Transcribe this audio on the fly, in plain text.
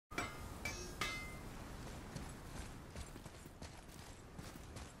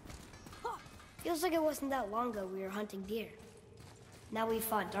Feels like it wasn't that long ago we were hunting deer. Now we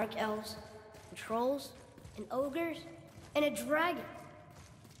fought dark elves, and trolls, and ogres, and a dragon.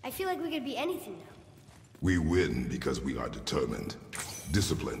 I feel like we could be anything now. We win because we are determined,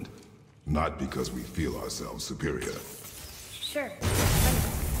 disciplined, not because we feel ourselves superior. Sure.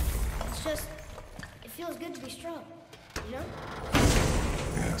 It's just, it feels good to be strong, you know?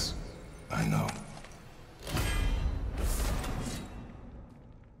 Yes, I know.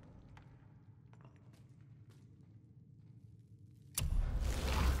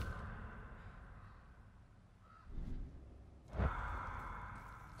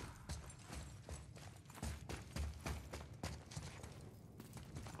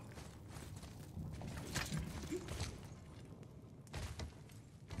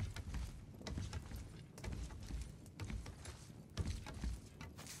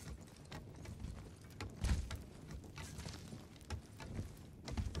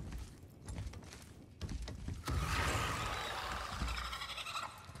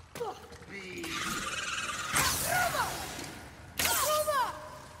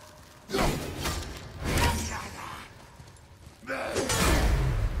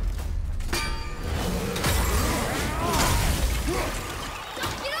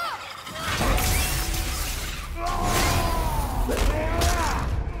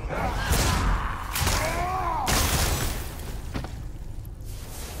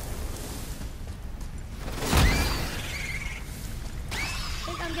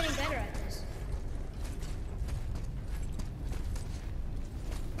 I'm getting better at this.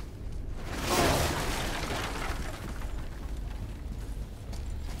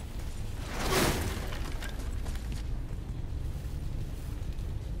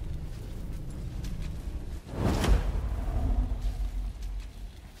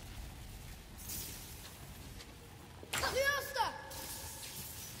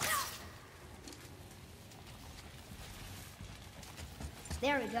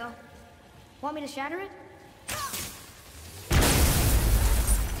 There we go. Want me to shatter it?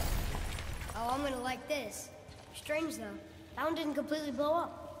 Oh, I'm gonna like this. Strange though, that one didn't completely blow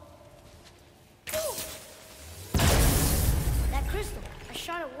up. That crystal, I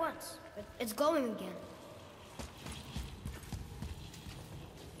shot it once, but it's glowing again.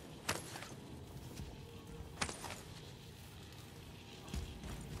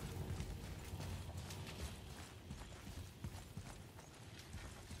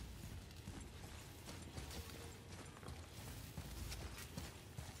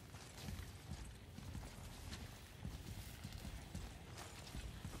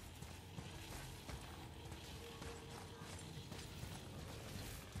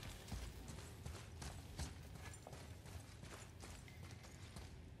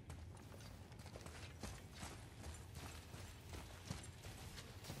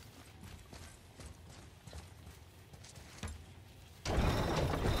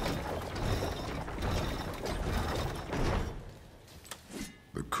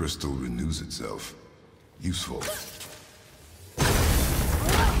 The crystal renews itself. Useful. Okay,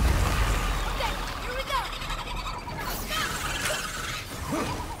 here we go!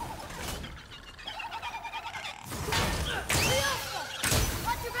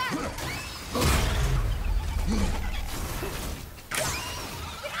 Watch your back!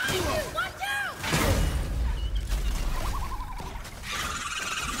 Watch out!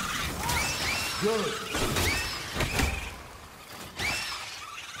 Good.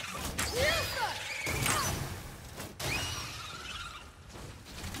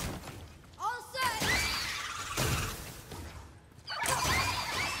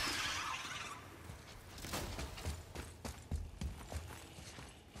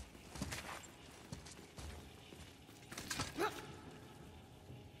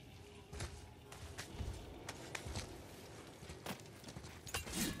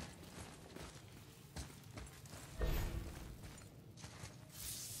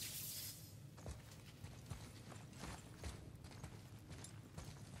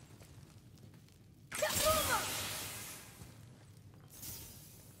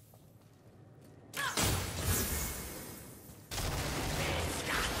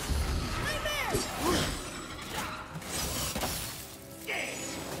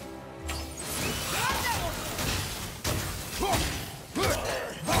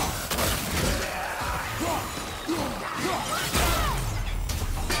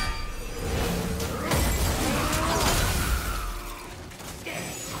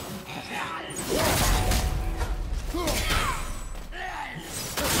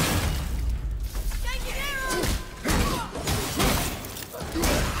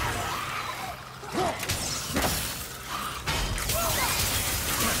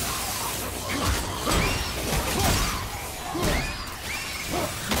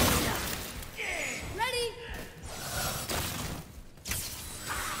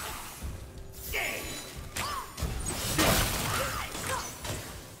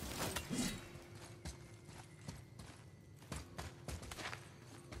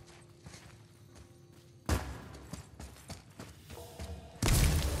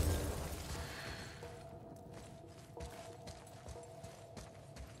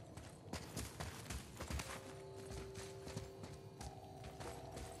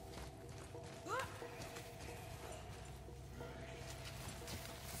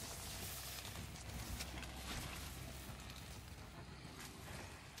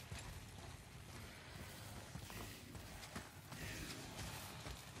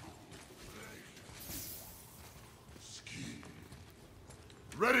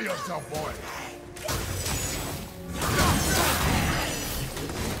 Ready yourself, boy.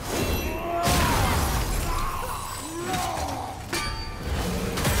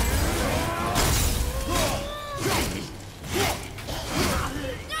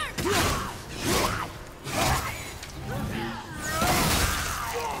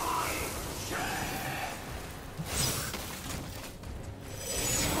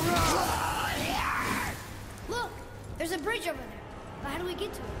 Look, there's a bridge over there. But how do we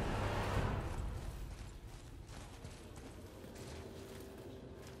get to it?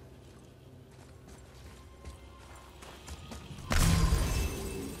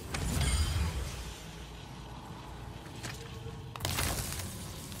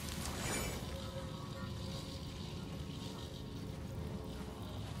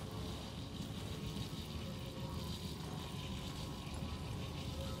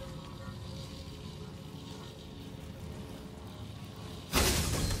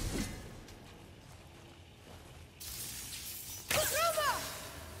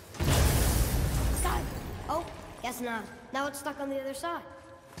 Oh, guess not. Now it's stuck on the other side.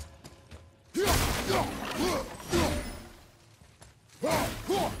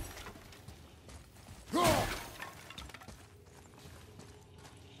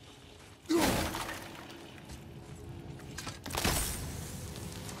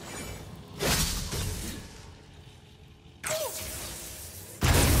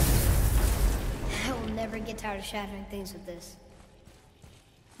 I will never get tired of shattering things with this.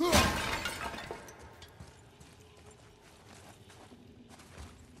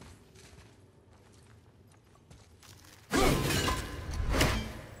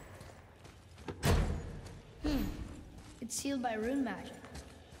 It's sealed by rune magic.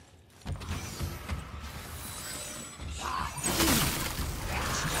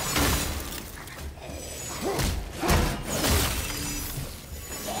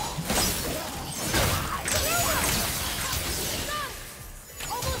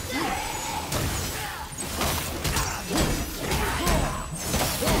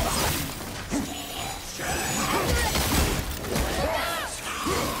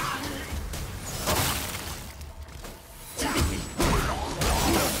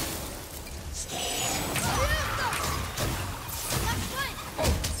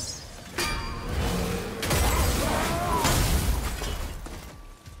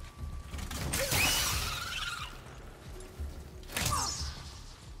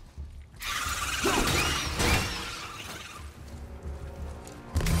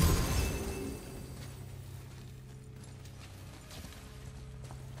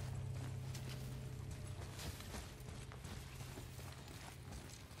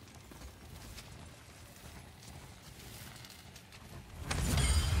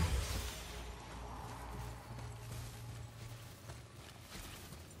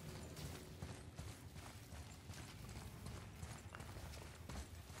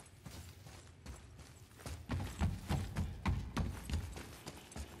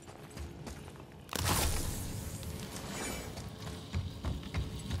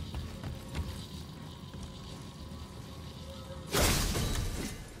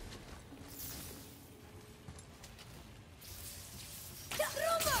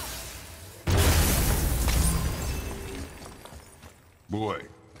 Boy.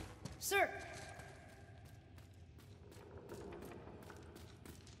 Sir!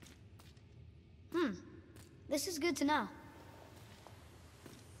 This is good to know.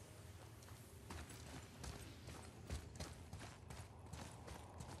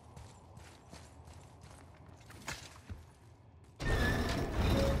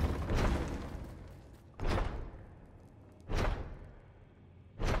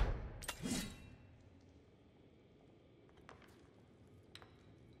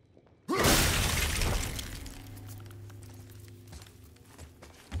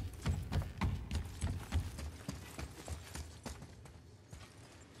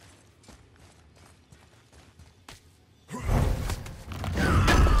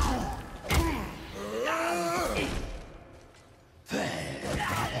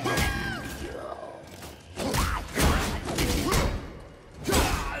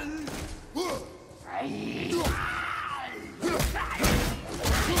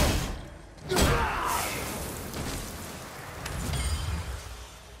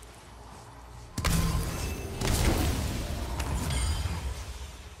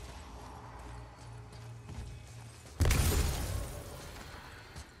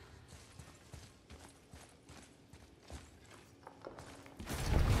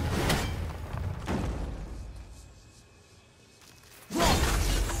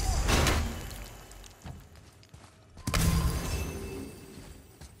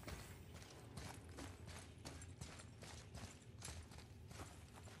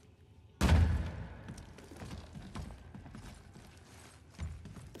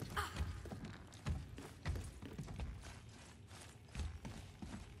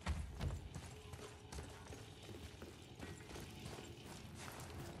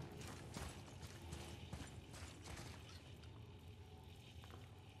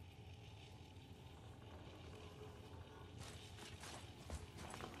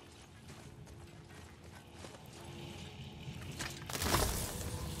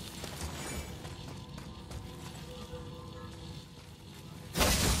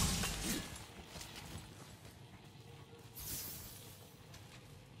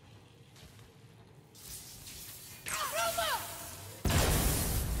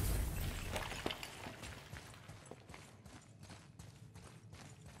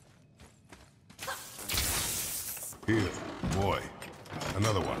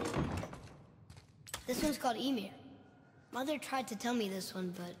 This one's called Emir. Mother tried to tell me this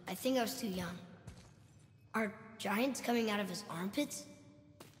one, but I think I was too young. Are giants coming out of his armpits?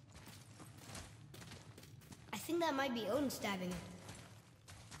 I think that might be Odin stabbing him.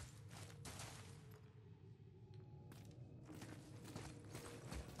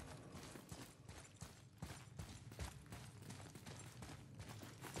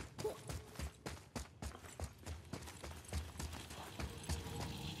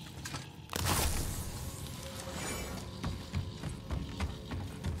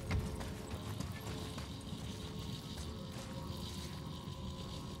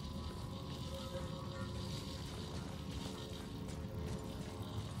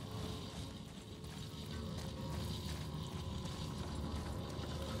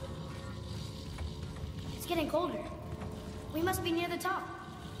 It's getting colder. We must be near the top.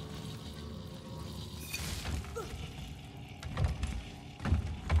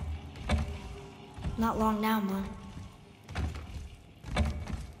 Not long now, Mom.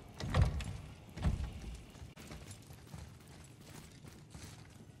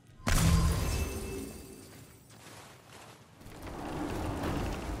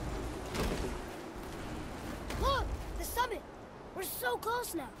 Look! The summit! We're so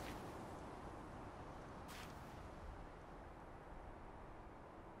close now.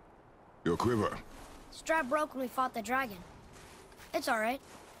 Your quiver. Strap broke when we fought the dragon. It's all right.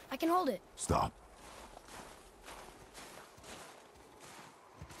 I can hold it. Stop.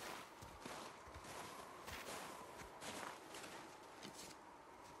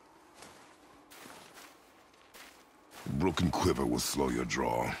 Broken quiver will slow your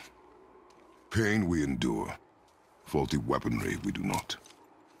draw. Pain we endure. Faulty weaponry we do not.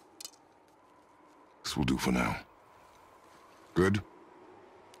 This will do for now. Good?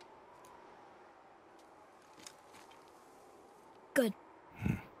 Good.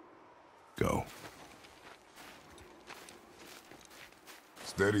 Go.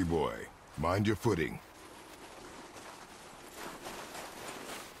 Steady, boy. Mind your footing.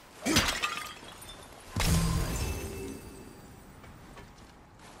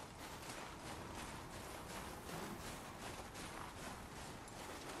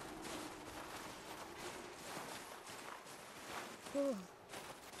 Ooh,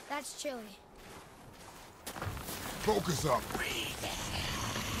 that's chilly. Focus up.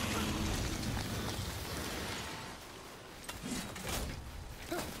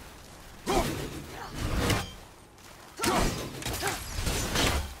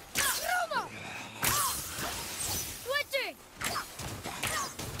 Switching!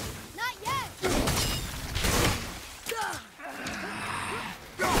 Not yet!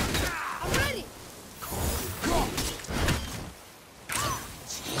 I'm ready!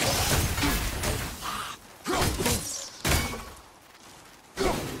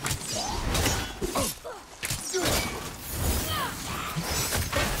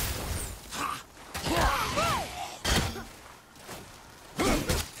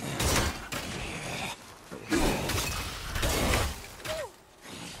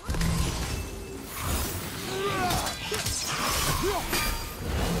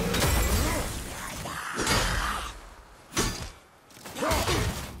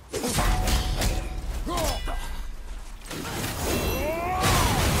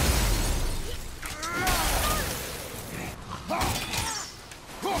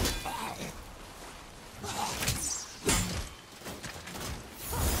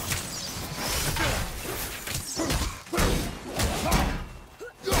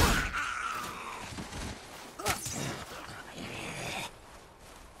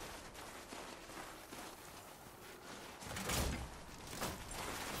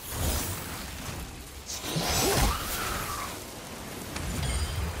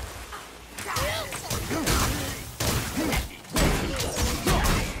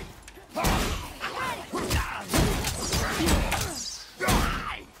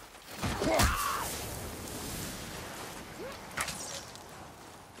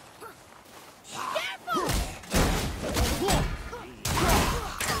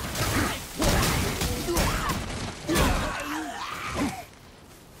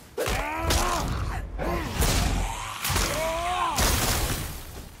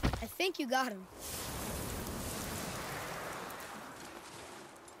 I think you got him.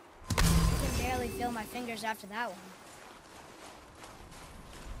 I can barely feel my fingers after that one.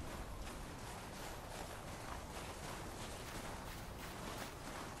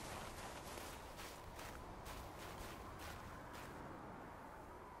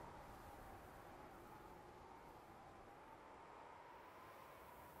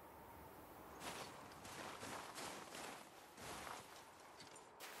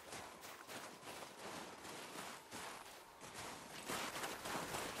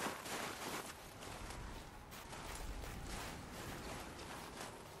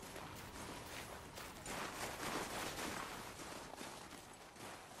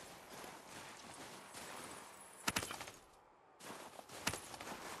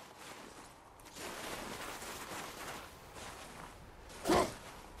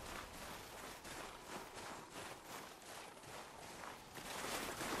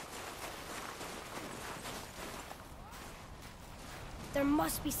 There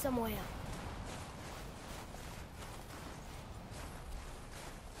must be some way out.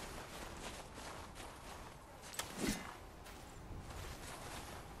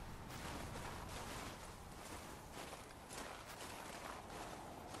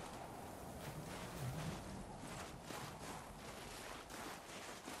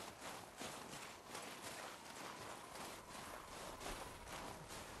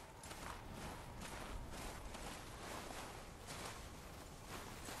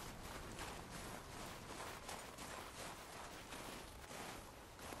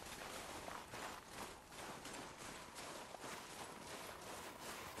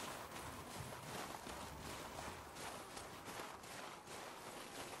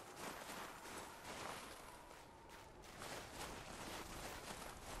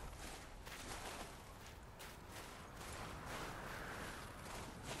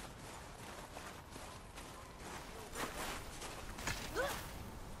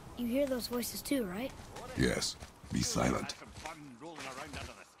 You hear those voices too, right? Yes. Be silent. Some fun rolling around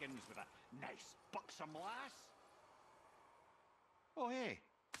under the skins with a nice buxom lass. Oh, hey.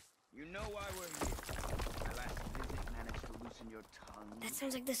 You know why we're here. My last visit managed to loosen your tongue. That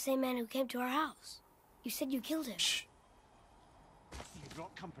sounds like the same man who came to our house. You said you killed him. Shh. You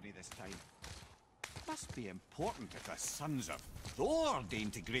brought company this time. Must be important if the sons of Thor deign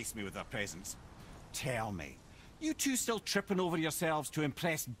to grace me with their presence. Tell me, you two still tripping over yourselves to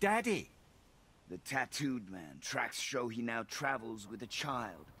impress Daddy? The tattooed man. Tracks show he now travels with a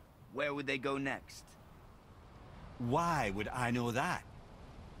child. Where would they go next? Why would I know that?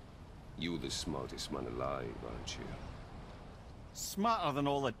 You're the smartest man alive, aren't you? Smarter than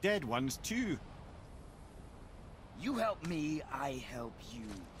all the dead ones, too. You help me, I help you.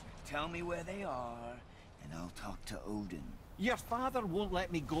 Tell me where they are, and I'll talk to Odin. Your father won't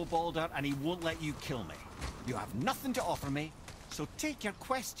let me go, Balder, and he won't let you kill me. You have nothing to offer me, so take your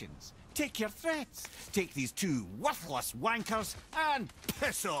questions, take your threats, take these two worthless wankers, and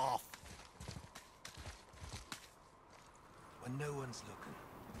piss off! When no one's looking,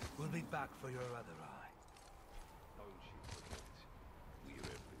 we'll be back for your other eye. Don't you forget, we're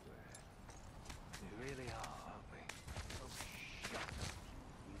everywhere. We really are, aren't we? Oh, shut up,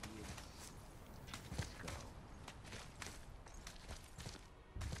 you idiots. Let's go.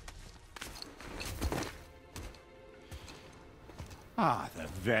 Ah, the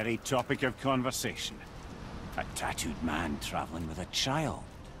very topic of conversation. A tattooed man traveling with a child.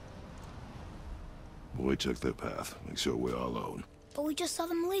 Boy, check their path. Make sure we're all alone. But we just saw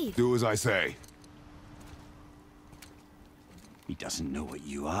them leave. Do as I say. He doesn't know what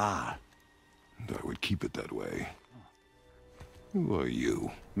you are. And I would keep it that way. Who are you?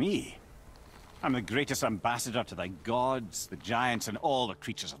 Me? I'm the greatest ambassador to the gods, the giants, and all the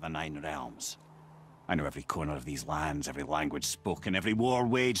creatures of the Nine Realms. I know every corner of these lands, every language spoken, every war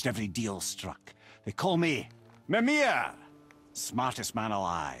waged, every deal struck. They call me Mimir, smartest man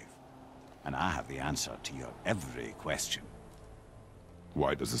alive. And I have the answer to your every question.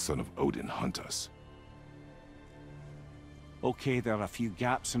 Why does the son of Odin hunt us? Okay, there are a few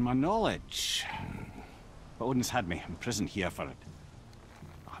gaps in my knowledge. But Odin's had me imprisoned here for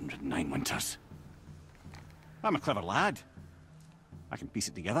 109 winters. I'm a clever lad. I can piece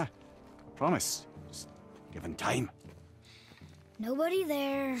it together. Promise. Just given time. Nobody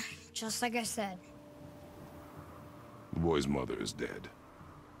there, just like I said. The boy's mother is dead.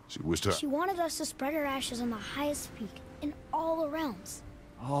 She wished her... She wanted us to spread her ashes on the highest peak in all the realms.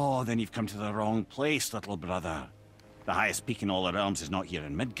 Oh, then you've come to the wrong place, little brother. The highest peak in all the realms is not here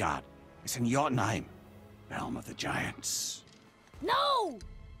in Midgard. It's in Jotunheim, realm of the giants. No!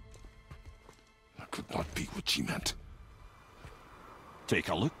 That could not be what she meant. Take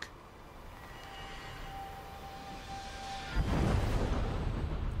a look.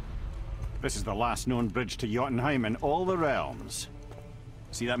 This is the last known bridge to Jotunheim in all the realms.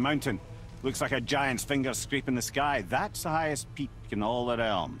 See that mountain? Looks like a giant's finger scraping the sky. That's the highest peak in all the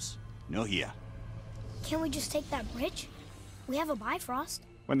realms. No here. Can't we just take that bridge? We have a Bifrost.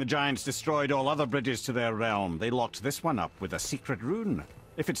 When the giants destroyed all other bridges to their realm, they locked this one up with a secret rune.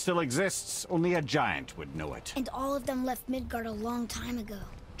 If it still exists, only a giant would know it. And all of them left Midgard a long time ago.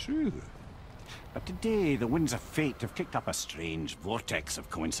 True. But today, the winds of fate have kicked up a strange vortex of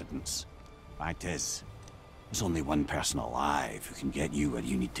coincidence. Fact is, there's only one person alive who can get you where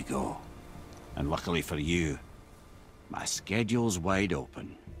you need to go. And luckily for you, my schedule's wide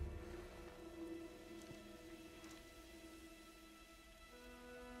open.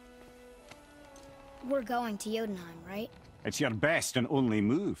 We're going to Jotunheim, right? It's your best and only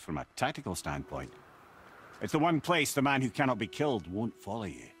move from a tactical standpoint. It's the one place the man who cannot be killed won't follow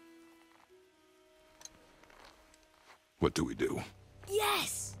you. What do we do?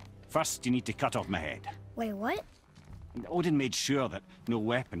 Yes! First, you need to cut off my head. Wait, what? Odin made sure that no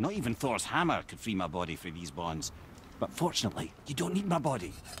weapon, not even Thor's hammer, could free my body from these bonds. But fortunately, you don't need my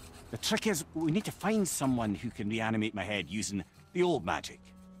body. The trick is, we need to find someone who can reanimate my head using the old magic.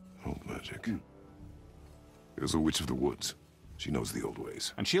 Old magic. There's a witch of the woods. She knows the old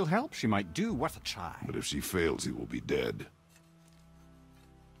ways. And she'll help, she might do, worth a try. But if she fails, he will be dead.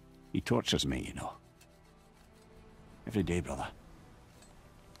 He tortures me, you know. Every day, brother.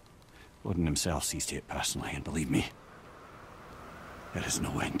 Odin himself sees to it personally, and believe me, there is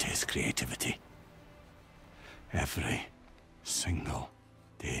no end to his creativity. Every single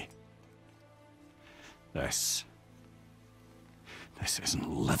day. This isn't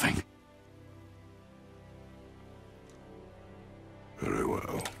living. Very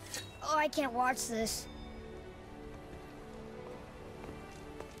well. Oh, I can't watch this.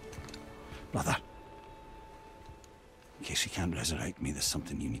 Brother, in case you can't resurrect me, there's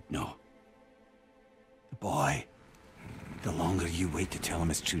something you need to know. The boy, the longer you wait to tell him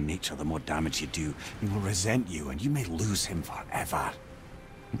his true nature, the more damage you do. He will resent you, and you may lose him forever.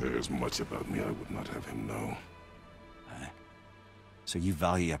 There's much about me I would not have him know. So you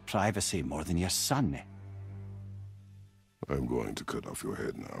value your privacy more than your son, eh? I'm going to cut off your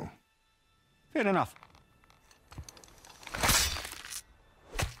head now. Fair enough.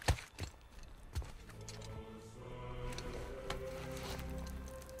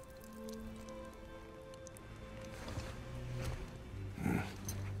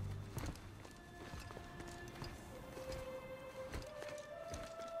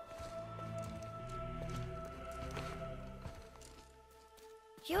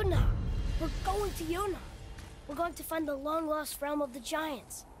 Yuna! We're going to Yuna! We're going to find the long-lost realm of the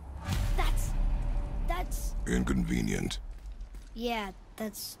giants. That's... Inconvenient. Yeah,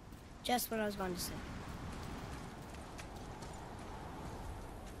 that's just what I was going to say.